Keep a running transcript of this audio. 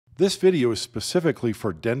This video is specifically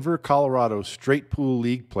for Denver, Colorado Straight Pool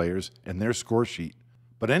League players and their score sheet,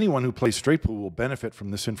 but anyone who plays Straight Pool will benefit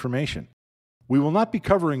from this information. We will not be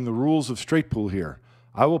covering the rules of Straight Pool here.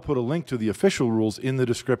 I will put a link to the official rules in the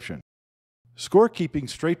description. Scorekeeping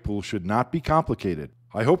Straight Pool should not be complicated.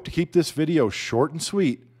 I hope to keep this video short and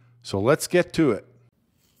sweet, so let's get to it.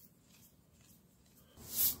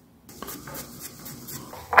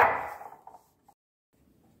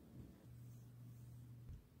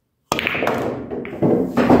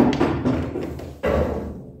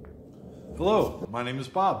 Hello, my name is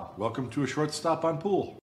Bob. Welcome to a short stop on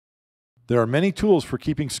pool. There are many tools for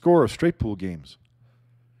keeping score of Straight Pool games.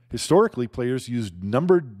 Historically, players used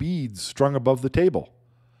numbered beads strung above the table.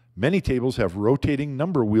 Many tables have rotating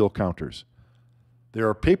number wheel counters. There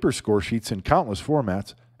are paper score sheets in countless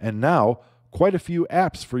formats, and now quite a few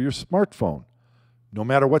apps for your smartphone. No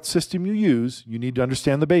matter what system you use, you need to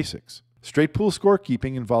understand the basics. Straight Pool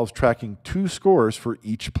scorekeeping involves tracking two scores for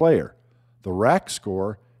each player, the rack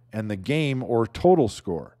score and the game or total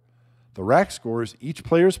score. The rack score is each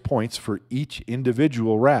player's points for each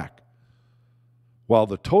individual rack, while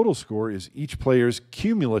the total score is each player's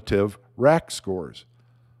cumulative rack scores.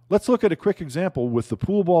 Let's look at a quick example with the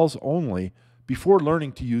pool balls only before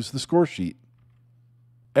learning to use the score sheet.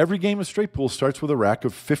 Every game of Straight Pool starts with a rack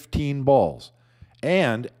of 15 balls,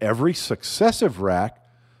 and every successive rack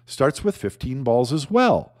starts with 15 balls as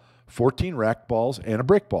well, 14 rack balls and a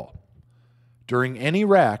brick ball. During any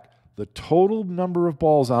rack, the total number of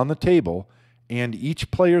balls on the table and each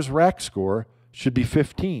player's rack score should be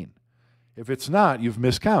 15. If it's not, you've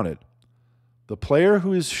miscounted. The player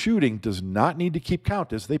who is shooting does not need to keep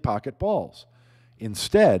count as they pocket balls.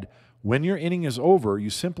 Instead, when your inning is over, you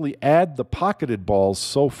simply add the pocketed balls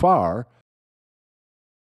so far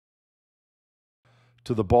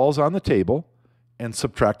to the balls on the table and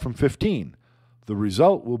subtract from 15. The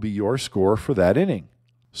result will be your score for that inning.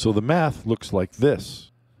 So the math looks like this.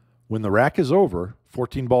 When the rack is over,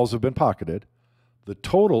 14 balls have been pocketed, the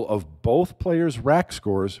total of both players' rack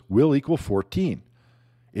scores will equal 14.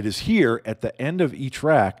 It is here at the end of each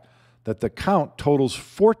rack that the count totals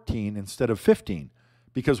 14 instead of 15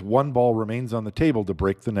 because one ball remains on the table to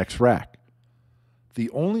break the next rack. The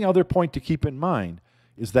only other point to keep in mind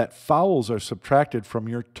is that fouls are subtracted from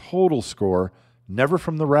your total score, never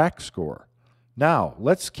from the rack score. Now,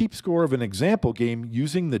 let's keep score of an example game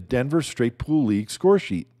using the Denver Straight Pool League score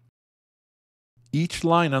sheet. Each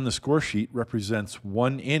line on the score sheet represents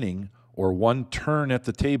one inning or one turn at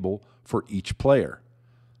the table for each player.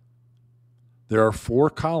 There are 4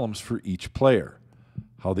 columns for each player: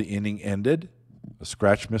 how the inning ended, a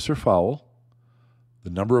scratch, miss, or foul, the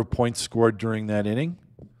number of points scored during that inning,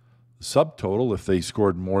 the subtotal if they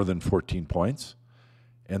scored more than 14 points,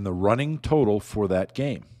 and the running total for that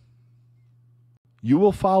game. You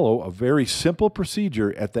will follow a very simple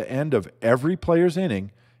procedure at the end of every player's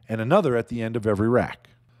inning and another at the end of every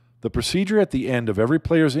rack. The procedure at the end of every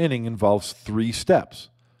player's inning involves 3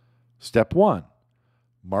 steps. Step 1,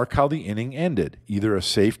 mark how the inning ended, either a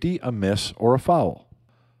safety, a miss, or a foul.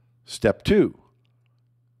 Step 2,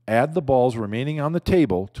 add the balls remaining on the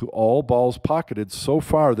table to all balls pocketed so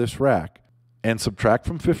far this rack and subtract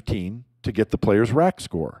from 15 to get the player's rack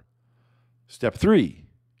score. Step 3,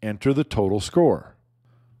 enter the total score.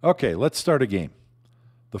 Okay, let's start a game.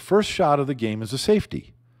 The first shot of the game is a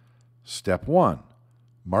safety. Step 1,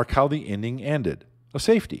 mark how the inning ended, a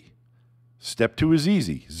safety. Step 2 is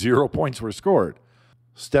easy, 0 points were scored.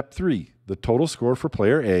 Step 3, the total score for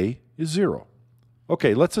player A is 0.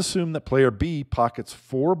 Okay, let's assume that player B pockets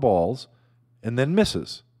 4 balls and then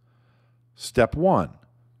misses. Step 1,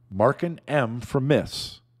 mark an M for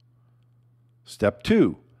miss. Step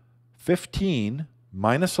 2, 15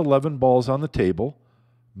 minus 11 balls on the table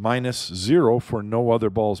minus 0 for no other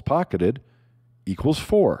balls pocketed equals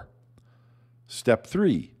 4. Step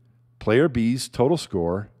 3, player B's total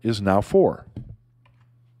score is now 4.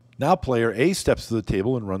 Now player A steps to the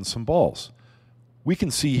table and runs some balls. We can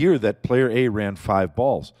see here that player A ran 5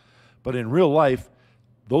 balls, but in real life,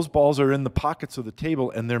 those balls are in the pockets of the table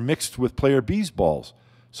and they're mixed with player B's balls.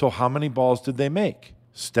 So how many balls did they make?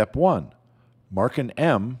 Step 1, mark an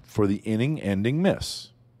M for the inning-ending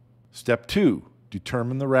miss. Step 2,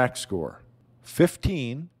 determine the rack score.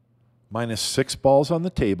 15 minus 6 balls on the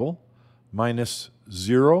table minus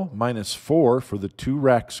 0 minus 4 for the 2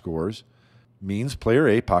 rack scores means player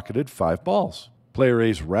A pocketed 5 balls. Player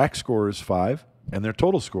A's rack score is 5, and their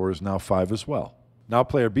total score is now 5 as well. Now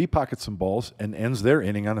player B pockets some balls and ends their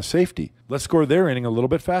inning on a safety. Let's score their inning a little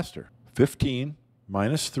bit faster. 15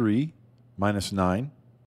 minus 3 minus 9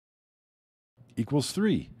 equals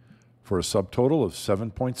 3 for a subtotal of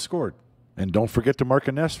 7 points scored. And don't forget to mark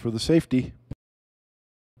a nest for the safety.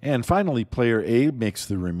 And finally, player A makes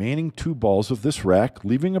the remaining 2 balls of this rack,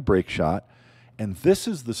 leaving a break shot. And this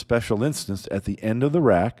is the special instance at the end of the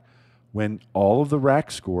rack when all of the rack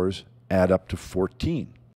scores add up to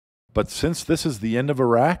 14. But since this is the end of a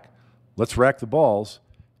rack, let's rack the balls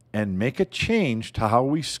and make a change to how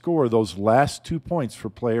we score those last 2 points for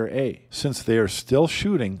player A. Since they are still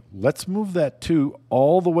shooting, let's move that 2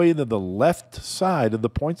 all the way to the left side of the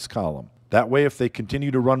points column. That way, if they continue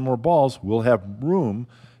to run more balls, we'll have room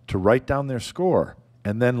to write down their score.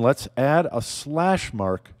 And then let's add a slash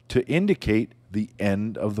mark to indicate the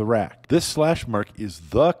end of the rack. This slash mark is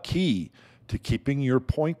the key to keeping your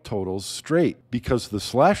point totals straight, because the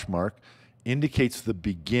slash mark indicates the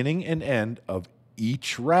beginning and end of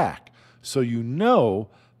each rack. So you know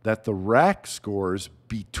that the rack scores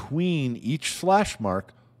between each slash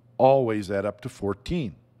mark always add up to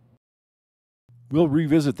 14. We'll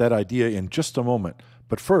revisit that idea in just a moment,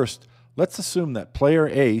 but first, let's assume that player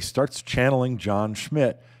A starts channeling John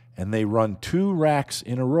Schmidt and they run 2 racks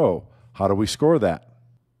in a row. How do we score that?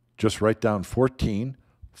 Just write down 14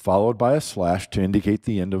 followed by a slash to indicate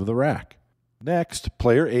the end of the rack. Next,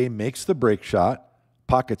 player A makes the break shot,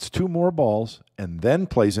 pockets 2 more balls, and then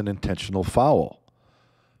plays an intentional foul.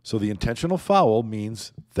 So the intentional foul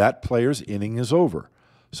means that player's inning is over.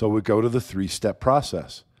 So we go to the 3-step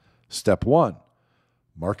process. Step 1,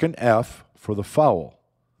 mark an F for the foul.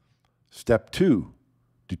 Step 2,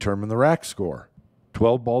 determine the rack score.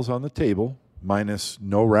 12 balls on the table minus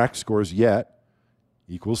no rack scores yet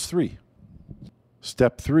equals 3.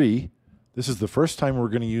 Step 3, this is the first time we're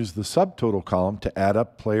going to use the subtotal column to add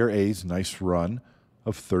up player A's nice run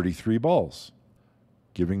of 33 balls,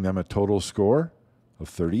 giving them a total score of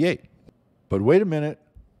 38. But wait a minute,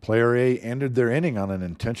 player A ended their inning on an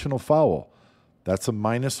intentional foul. That's a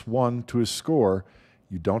 -1 to his score.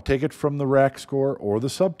 You don't take it from the rack score or the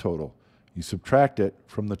subtotal. You subtract it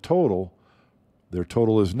from the total. Their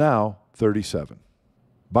total is now 37.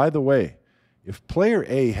 By the way, if player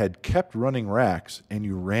A had kept running racks and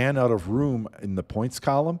you ran out of room in the points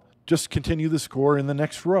column, just continue the score in the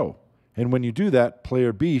next row. And when you do that,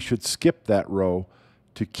 player B should skip that row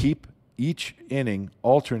to keep each inning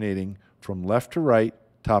alternating from left to right,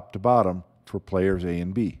 top to bottom for players A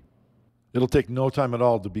and B. It'll take no time at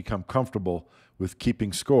all to become comfortable with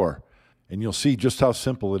keeping score, and you'll see just how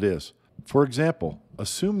simple it is. For example,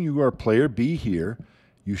 assume you are player B here,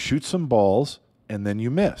 you shoot some balls, and then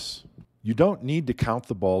you miss. You don't need to count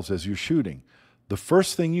the balls as you're shooting. The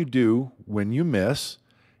first thing you do when you miss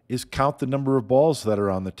is count the number of balls that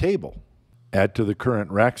are on the table. Add to the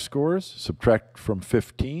current rack scores, subtract from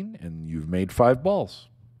 15, and you've made 5 balls.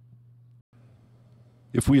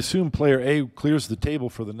 If we assume player A clears the table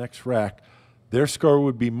for the next rack, their score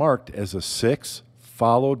would be marked as a 6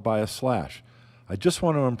 followed by a slash. I just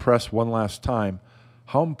want to impress one last time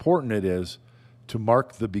how important it is to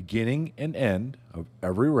mark the beginning and end of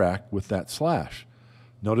every rack with that slash.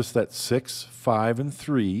 Notice that 6, 5, and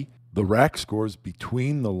 3, the rack scores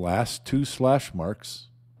between the last 2 slash marks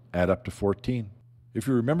add up to 14. If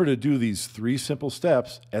you remember to do these 3 simple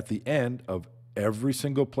steps at the end of every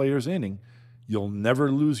single player's inning, you'll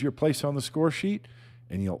never lose your place on the score sheet,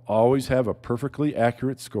 and you'll always have a perfectly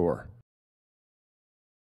accurate score.